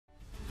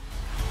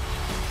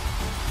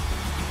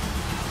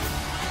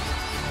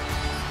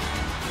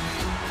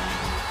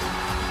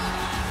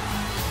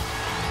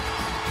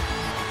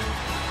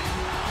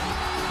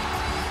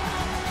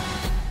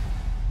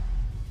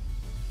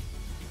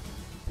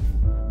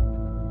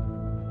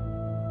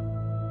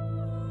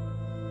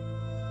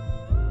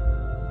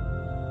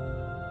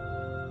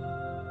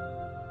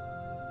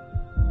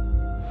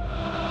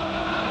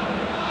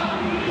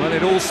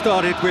It all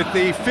started with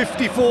the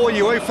 54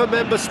 UEFA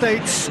member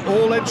states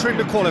all entering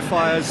the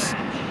qualifiers.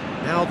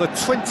 Now the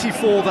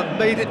 24 that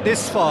made it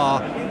this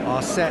far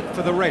are set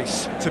for the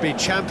race to be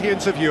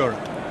champions of Europe.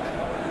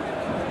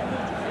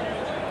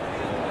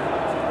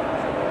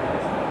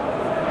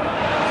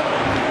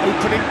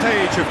 Opening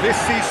page of this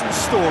season's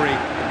story.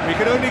 We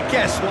can only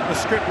guess what the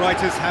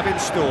scriptwriters have in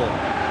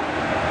store.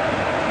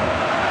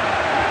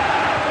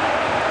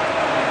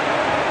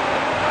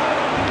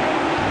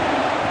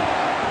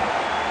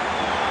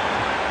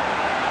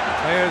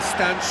 Players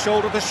stand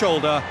shoulder to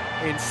shoulder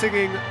in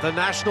singing the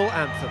national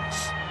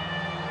anthems.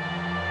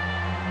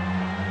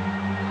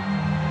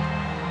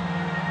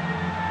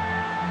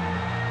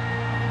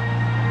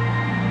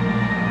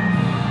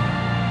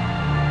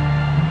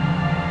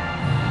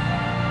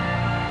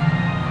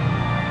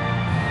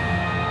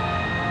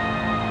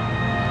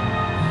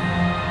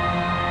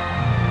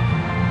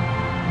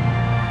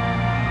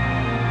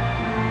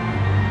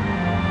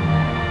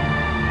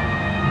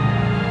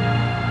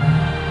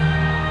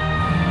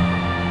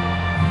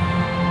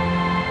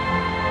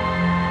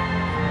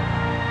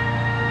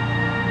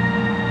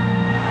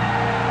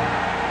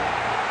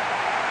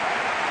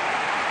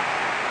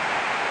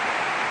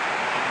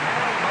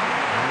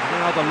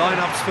 The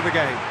lineups for the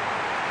game.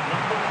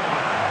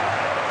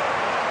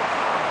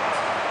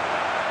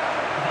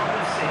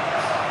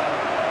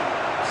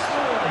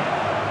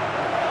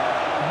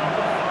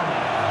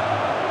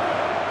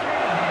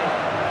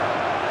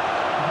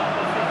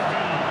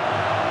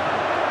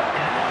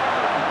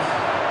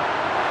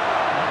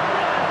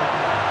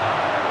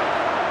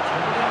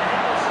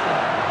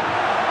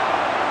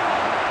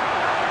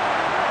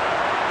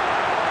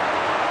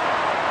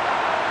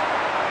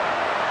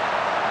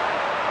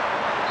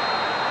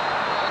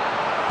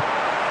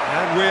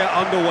 And we're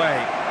underway.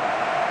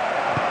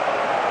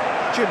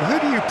 Jim, who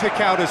do you pick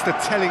out as the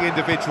telling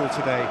individual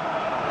today?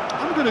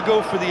 I'm going to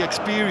go for the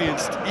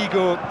experienced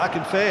Igor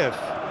Akinfeev.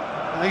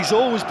 He's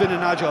always been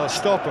an agile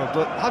stopper,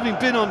 but having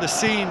been on the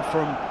scene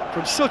from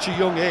such a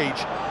young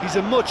age, he's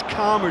a much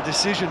calmer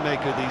decision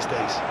maker these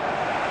days.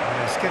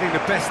 Yes, getting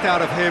the best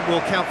out of him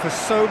will count for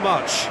so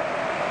much.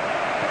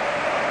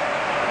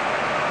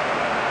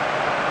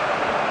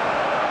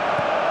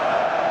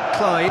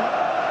 Klein.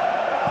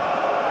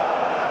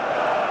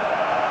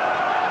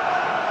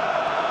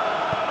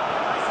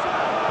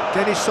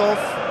 Denisov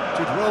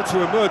did well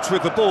to emerge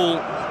with the ball.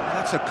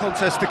 That's a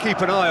contest to keep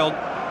an eye on.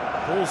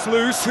 Ball's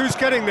loose, who's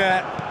getting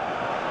there?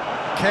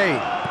 Kane.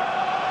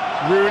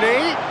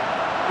 Rooney.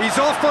 He's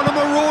off on a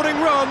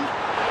marauding run.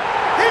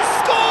 He's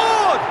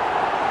scored!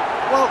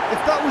 Well,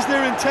 if that was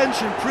their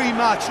intention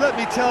pre-match, let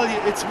me tell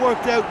you, it's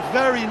worked out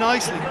very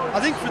nicely. I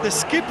think for the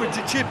skipper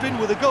to chip in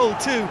with a goal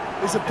too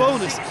is a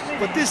bonus,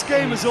 but this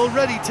game has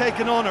already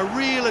taken on a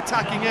real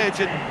attacking edge,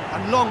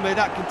 and long may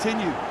that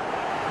continue.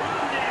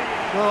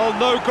 Well,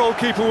 no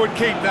goalkeeper would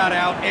keep that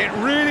out. It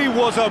really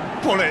was a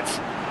bullet.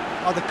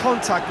 Oh, the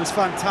contact was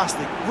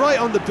fantastic, right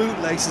on the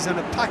bootlaces, and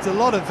it packed a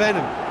lot of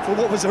venom for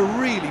what was a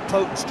really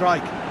potent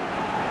strike.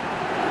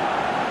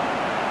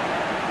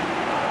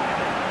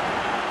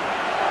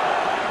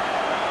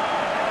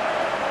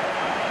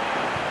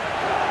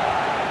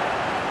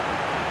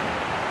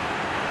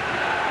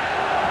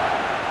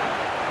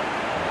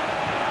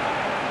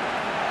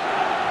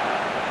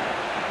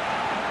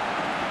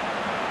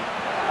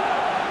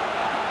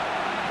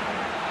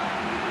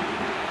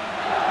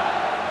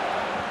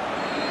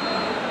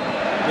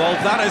 Well,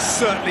 that has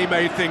certainly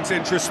made things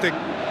interesting.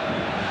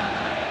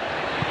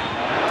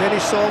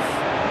 Denisov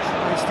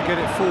tries to get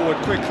it forward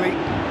quickly.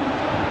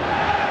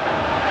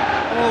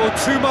 Oh,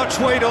 too much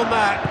weight on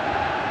that.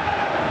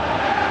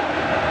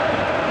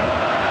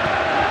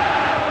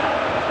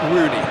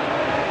 Rooney.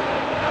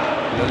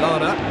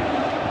 Lallana.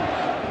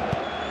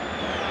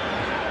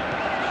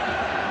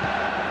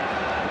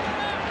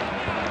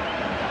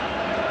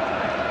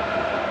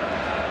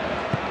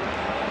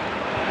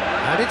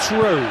 And it's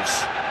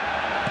Rose.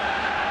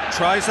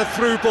 Tries a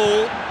through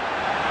ball.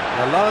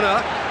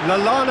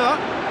 Lallana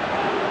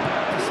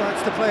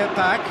decides to play it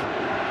back.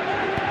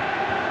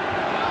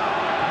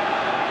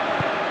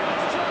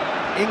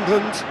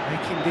 England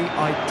making the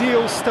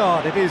ideal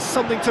start. It is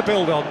something to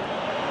build on.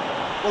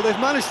 Well, they've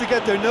managed to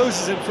get their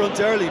noses in front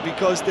early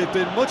because they've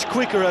been much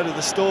quicker out of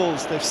the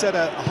stalls. They've set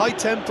a high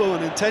tempo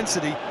and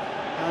intensity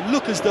and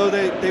look as though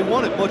they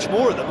want it much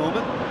more at the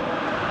moment.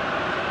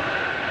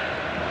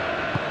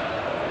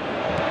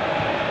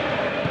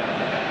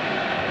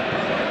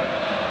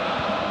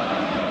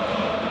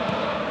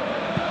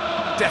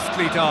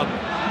 Deftly done.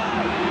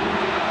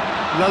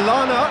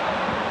 Lallana.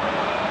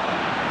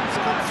 He's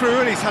come through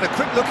and he's had a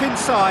quick look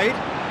inside.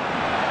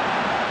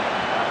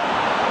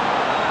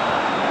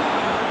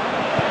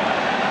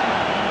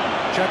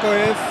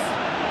 Jagoev.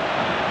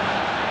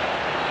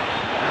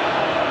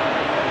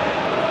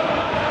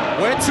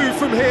 Where to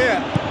from here?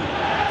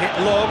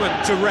 Hit long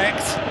and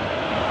direct.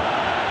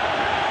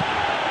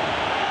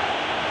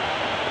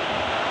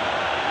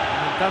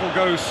 And that'll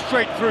go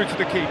straight through to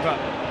the keeper.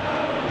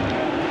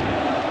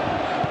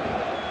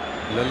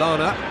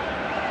 Lallana.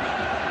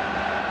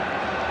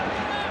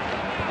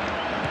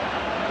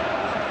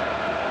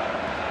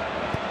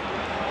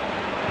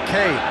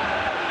 Kane.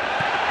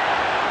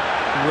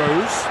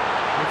 Rose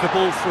with the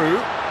ball through.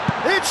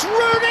 It's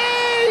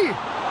Rooney!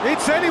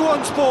 It's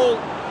anyone's ball.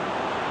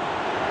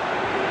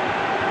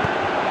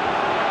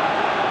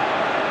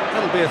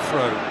 That'll be a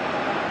throw.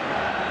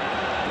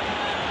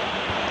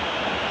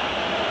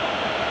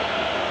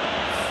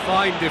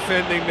 Fine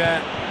defending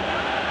there.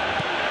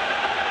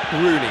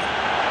 Rooney.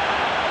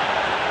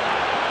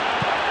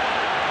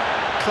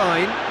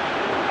 Klein.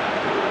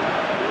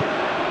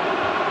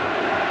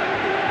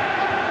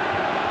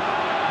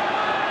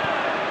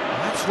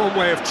 That's one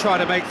way of trying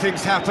to make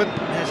things happen.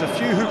 There's a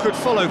few who could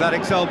follow that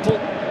example.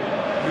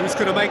 Who's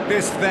going to make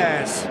this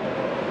theirs?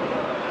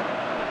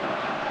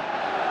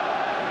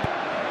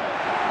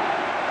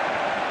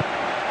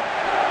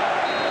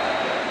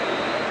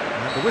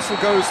 And the whistle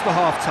goes for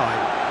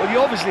half-time. Well, you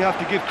obviously have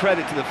to give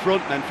credit to the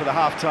front men for the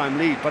half-time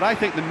lead, but I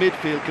think the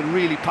midfield can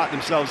really pat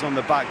themselves on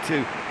the back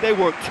too. They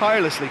work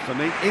tirelessly for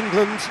me.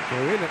 England go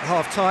in at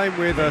half-time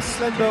with a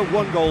slender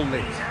one-goal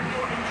lead.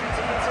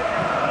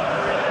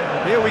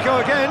 Here we go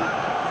again.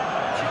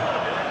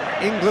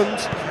 England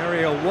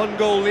carry a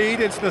one-goal lead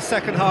into the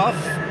second half.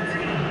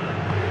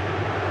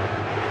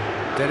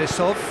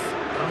 Denisov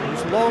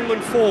goes long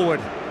and forward.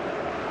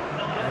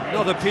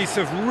 Another piece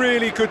of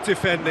really good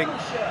defending.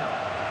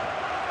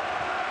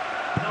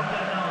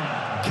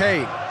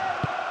 Kane.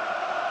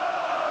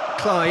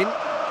 Klein.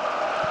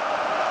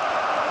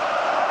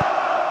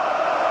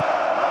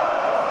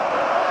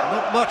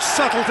 Not much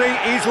subtlety,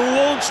 he's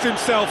launched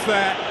himself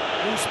there.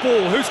 Who's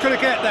ball? Who's going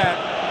to get there?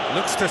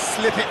 Looks to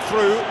slip it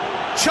through.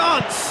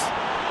 Chance!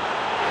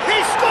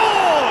 He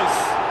scores!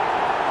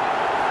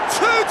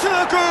 2 to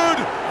the good!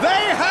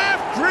 They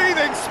have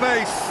breathing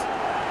space!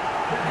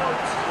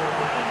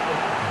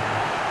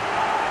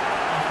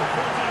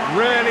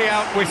 Really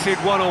outwitted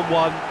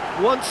one-on-one.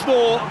 Once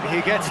more,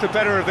 he gets the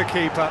better of the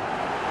keeper.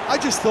 I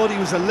just thought he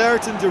was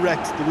alert and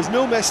direct. There was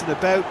no messing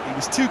about. He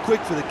was too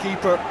quick for the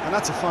keeper, and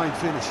that's a fine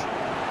finish.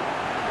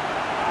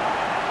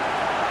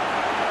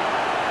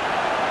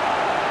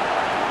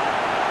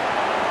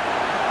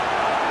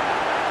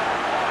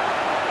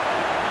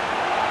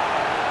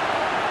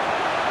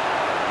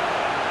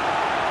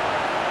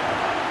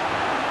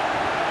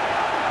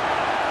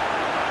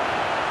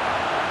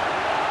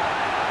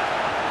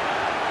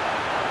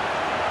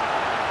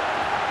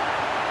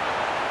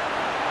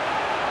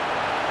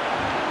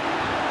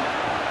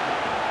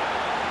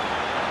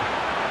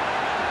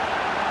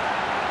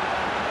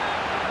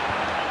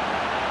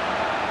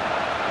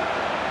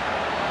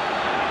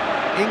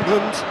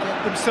 England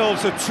get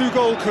themselves a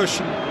 2-goal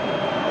cushion.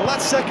 Well,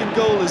 that second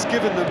goal has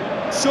given them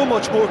so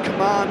much more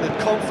command and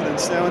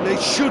confidence now, and they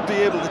should be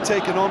able to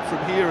take it on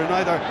from here and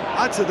either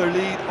add to their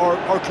lead or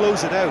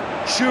close it out.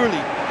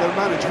 Surely they'll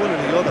manage one or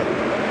the other.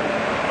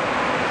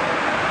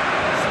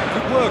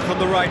 Good work on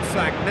the right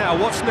flank. Now,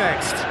 what's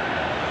next?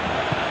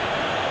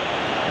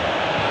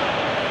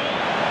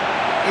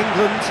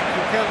 England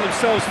can count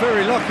themselves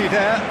very lucky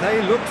there.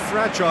 They looked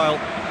fragile.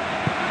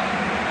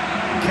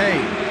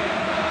 Kane.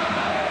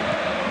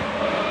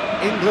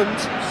 England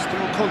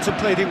still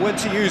contemplating when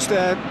to use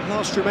their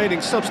last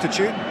remaining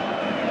substitute.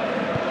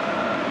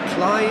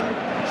 Klein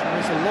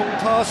tries a long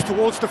pass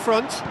towards the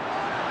front.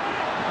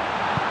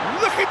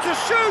 Looking to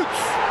shoot!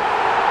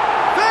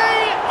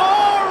 They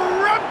are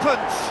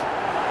rampant!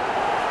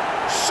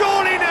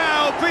 Surely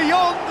now,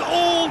 beyond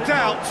all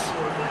doubt.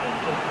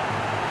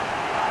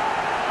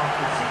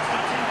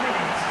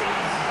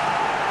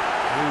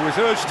 He was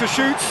urged to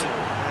shoot,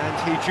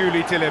 and he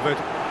duly delivered.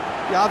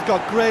 Yeah, I've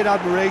got great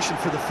admiration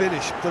for the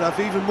finish, but I've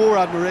even more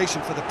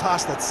admiration for the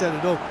pass that set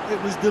it up.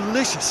 It was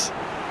delicious.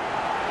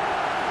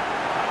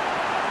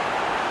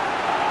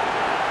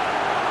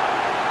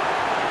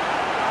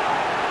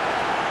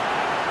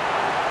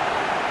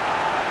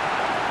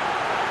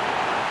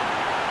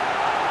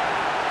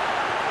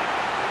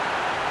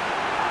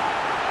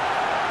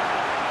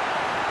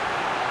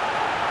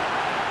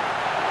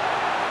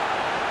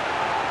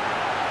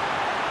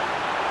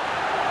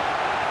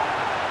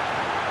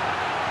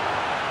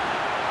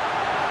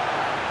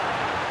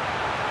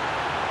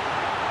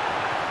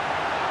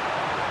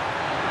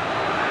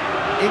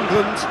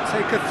 England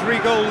take a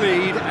 3-goal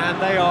lead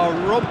and they are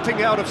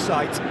romping out of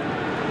sight.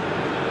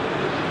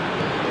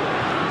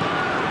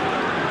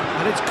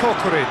 And it's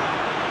Corcoran.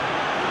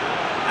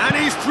 And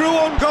he's through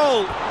on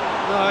goal.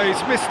 No,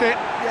 he's missed it.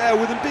 Yeah,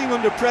 with him being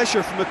under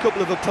pressure from a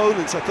couple of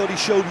opponents, I thought he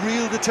showed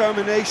real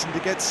determination to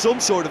get some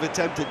sort of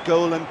attempted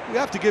goal, and we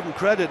have to give him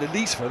credit at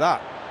least for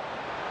that.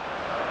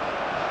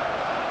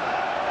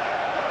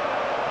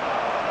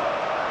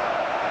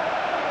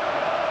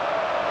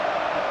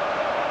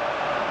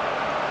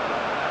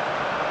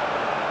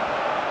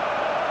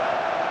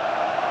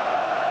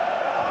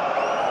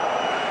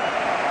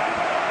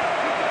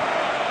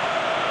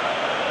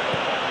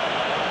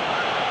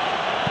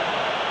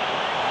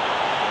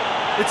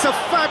 It's a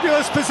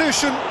fabulous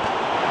position.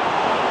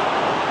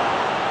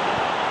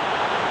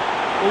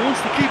 Well, once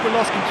the keeper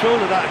lost control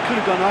of that, it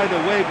could have gone either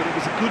way, but it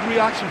was a good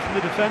reaction from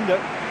the defender.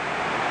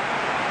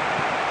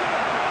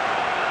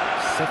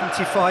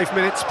 75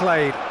 minutes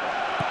played.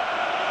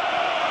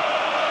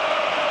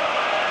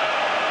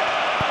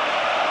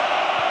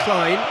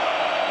 Klein.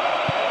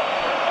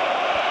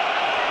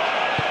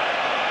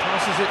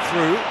 Passes it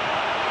through.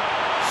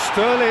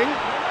 Sterling.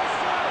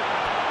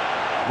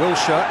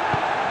 Wilshere.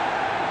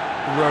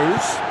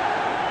 Rose.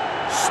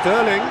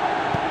 Sterling.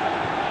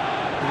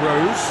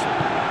 Rose.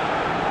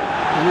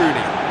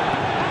 Rooney.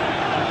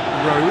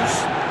 Rose.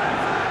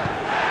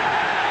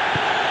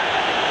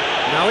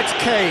 Now it's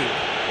Kane.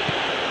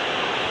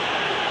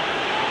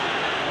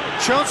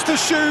 Chance to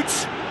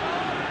shoot.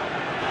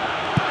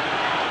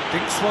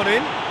 Dinks one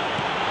in.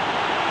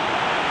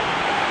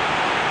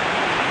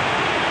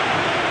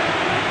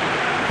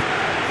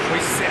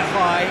 Hoists it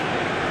high.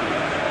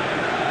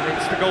 And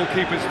it's the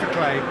goalkeepers to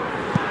claim.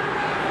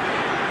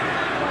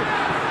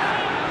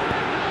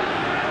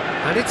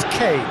 And it's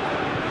Kane.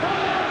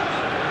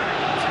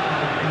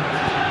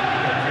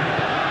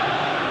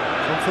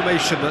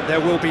 Confirmation that there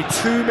will be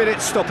 2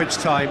 minutes stoppage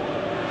time.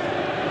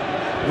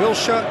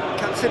 Wilshere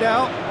cuts it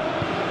out.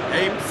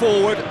 Aimed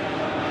forward.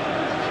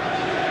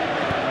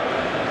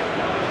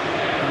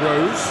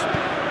 Rose.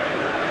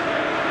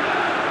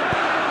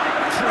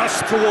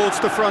 Thrust towards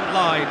the front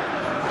line.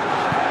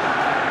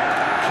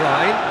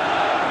 Klein.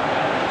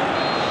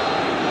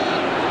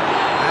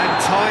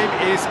 And time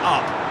is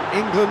up.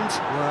 England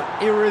were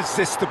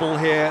irresistible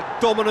here.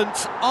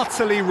 Dominant,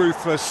 utterly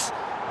ruthless.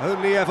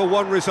 Only ever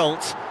one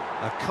result.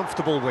 A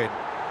comfortable win.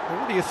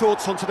 Well, what are your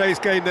thoughts on today's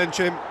game then,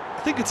 Jim?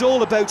 I think it's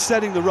all about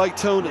setting the right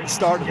tone at the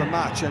start of a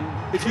match, and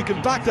if you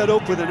can back that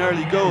up with an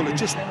early goal, it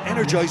just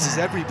energises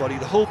everybody,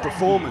 the whole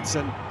performance,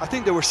 and I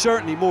think they were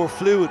certainly more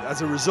fluid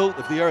as a result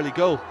of the early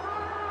goal.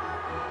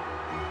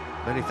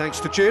 Many thanks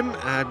to Jim,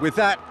 and with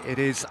that, it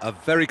is a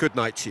very good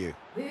night to you.